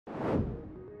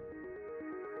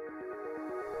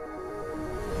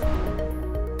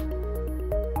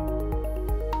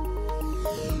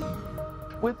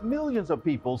With millions of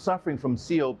people suffering from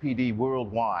COPD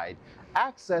worldwide,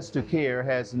 access to care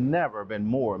has never been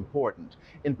more important.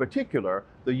 In particular,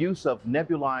 the use of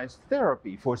nebulized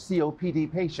therapy for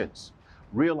COPD patients.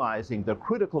 Realizing the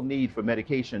critical need for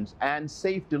medications and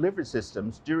safe delivery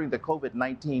systems during the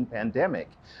COVID-19 pandemic,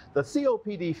 the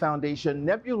COPD Foundation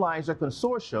Nebulizer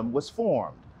Consortium was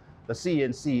formed. The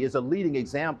CNC is a leading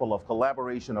example of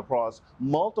collaboration across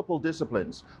multiple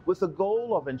disciplines with the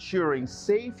goal of ensuring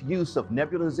safe use of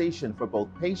nebulization for both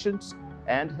patients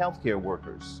and healthcare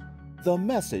workers. The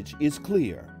message is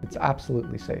clear. It's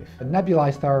absolutely safe.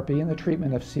 Nebulized therapy in the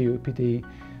treatment of COPD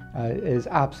is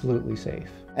absolutely safe.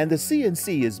 And the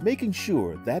CNC is making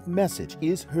sure that message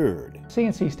is heard.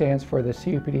 CNC stands for the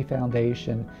COPD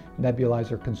Foundation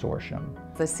Nebulizer Consortium.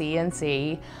 The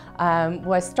CNC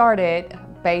was started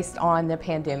based on the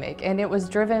pandemic, and it was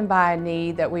driven by a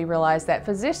need that we realized that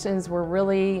physicians were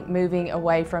really moving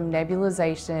away from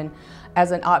nebulization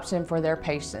as an option for their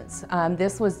patients.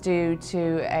 This was due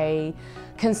to a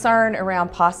concern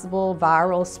around possible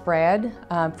viral spread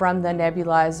from the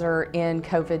nebulizer in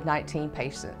COVID-19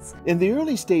 patients. In the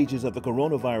early stages of the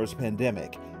coronavirus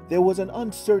pandemic, there was an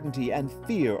uncertainty and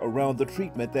fear around the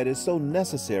treatment that is so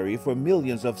necessary for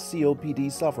millions of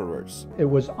COPD sufferers. It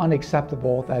was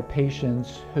unacceptable that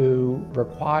patients who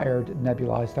required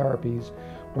nebulized therapies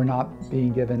were not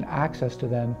being given access to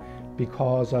them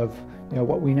because of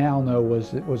what we now know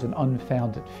was an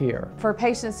unfounded fear. For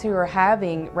patients who are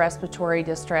having respiratory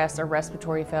distress or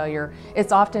respiratory failure,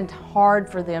 it's often hard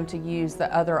for them to use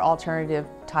the other alternative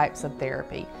types of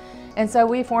therapy. And so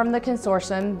we formed the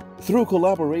consortium. Through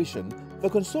collaboration, the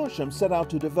consortium set out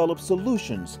to develop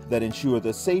solutions that ensure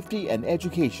the safety and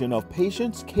education of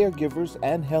patients, caregivers,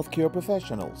 and healthcare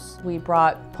professionals. We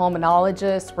brought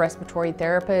pulmonologists, respiratory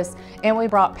therapists, and we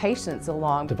brought patients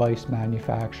along. Device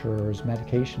manufacturers,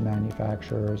 medication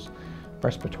manufacturers,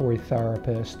 respiratory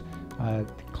therapists,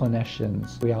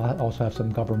 clinicians. We also have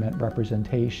some government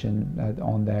representation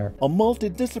on there. A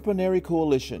multidisciplinary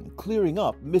coalition clearing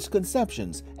up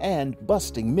misconceptions and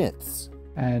busting myths.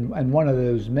 And one of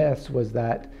those myths was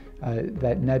that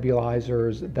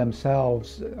nebulizers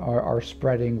themselves are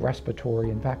spreading respiratory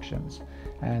infections.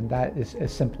 And that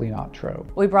is simply not true.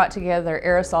 We brought together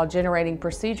aerosol generating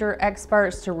procedure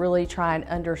experts to really try and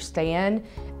understand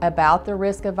about the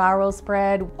risk of viral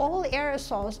spread. All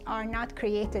aerosols are not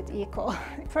created equal.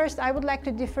 First, I would like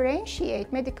to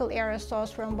differentiate medical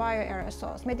aerosols from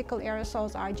bioaerosols. Medical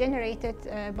aerosols are generated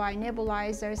by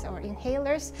nebulizers or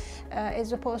inhalers,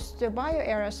 as opposed to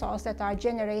bioaerosols that are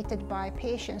generated by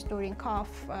patients during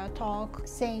cough, talk,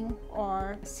 sing,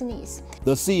 or sneeze.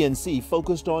 The CNC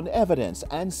focused on evidence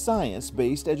and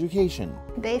science-based education.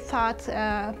 They thought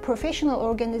professional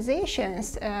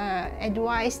organizations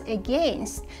advised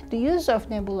against the use of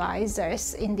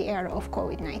nebulizers in the era of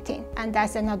COVID-19, and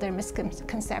that's another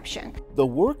misconception. The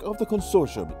work of the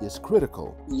consortium is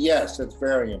critical. Yes, it's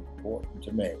very important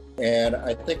to me. And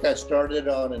I think I started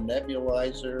on a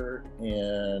nebulizer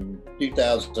in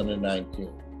 2019.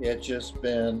 It's just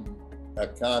been a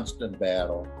constant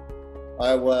battle.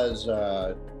 I was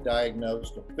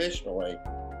diagnosed officially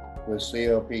with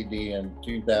COPD in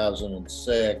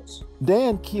 2006.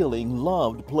 Dan Keeling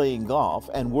loved playing golf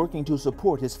and working to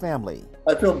support his family.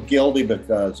 I feel guilty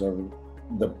because of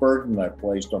the burden I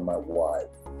placed on my wife.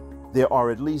 There are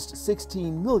at least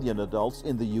 16 million adults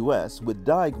in the U.S. with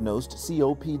diagnosed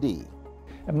COPD.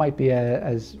 It might be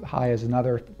as high as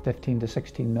another 15 to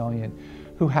 16 million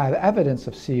who have evidence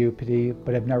of COPD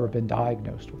but have never been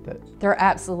diagnosed with it. There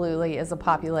absolutely is a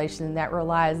population that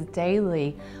relies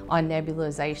daily on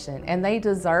nebulization, and they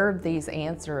deserve these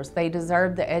answers. They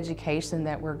deserve the education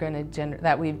that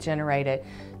we've generated.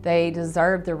 They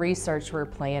deserve the research we're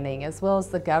planning, as well as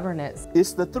the governance.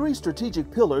 It's the three strategic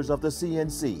pillars of the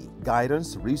CNC: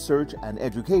 guidance, research, and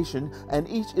education, and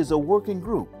each is a working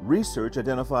group. Research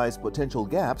identifies potential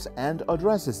gaps and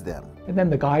addresses them. And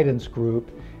then the guidance group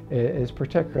is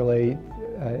particularly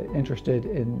interested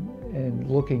in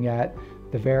looking at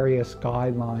the various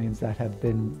guidelines that have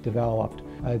been developed.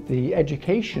 The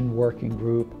education working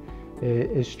group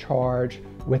is charged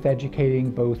with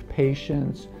educating both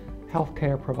patients,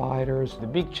 healthcare providers. The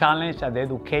big challenge and the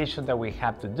education that we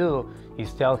have to do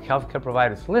is tell healthcare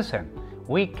providers, listen,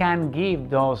 we can give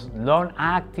those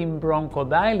long-acting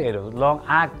bronchodilators,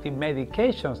 long-acting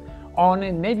medications on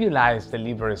a nebulized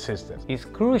delivery system. It's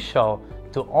crucial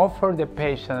to offer the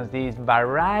patients this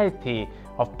variety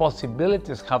of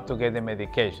possibilities how to get the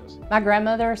medications. My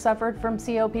grandmother suffered from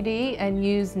COPD and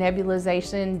used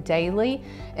nebulization daily,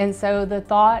 and so the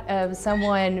thought of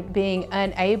someone being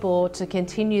unable to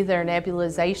continue their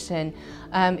nebulization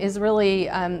is really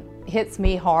hits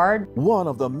me hard. One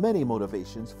of the many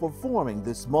motivations for forming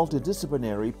this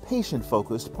multidisciplinary,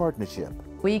 patient-focused partnership.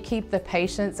 We keep the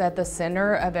patients at the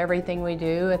center of everything we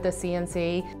do at the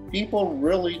CNC. People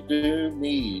really do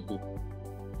need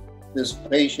this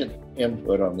patient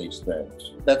input on these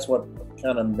things. That's what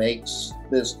kind of makes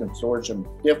this consortium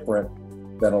different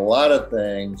than a lot of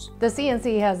things. The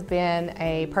CNC has been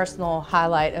a personal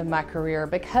highlight of my career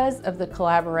because of the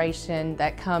collaboration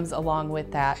that comes along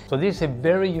with that. So this is a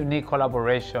very unique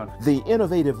collaboration. The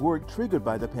innovative work triggered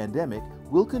by the pandemic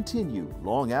will continue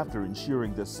long after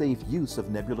ensuring the safe use of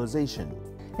nebulization.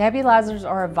 Nebulizers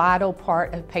are a vital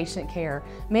part of patient care.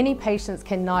 Many patients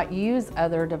cannot use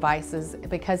other devices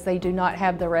because they do not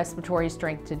have the respiratory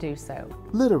strength to do so.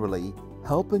 Literally,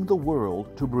 helping the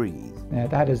world to breathe.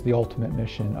 That is the ultimate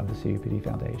mission of the COPD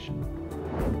Foundation.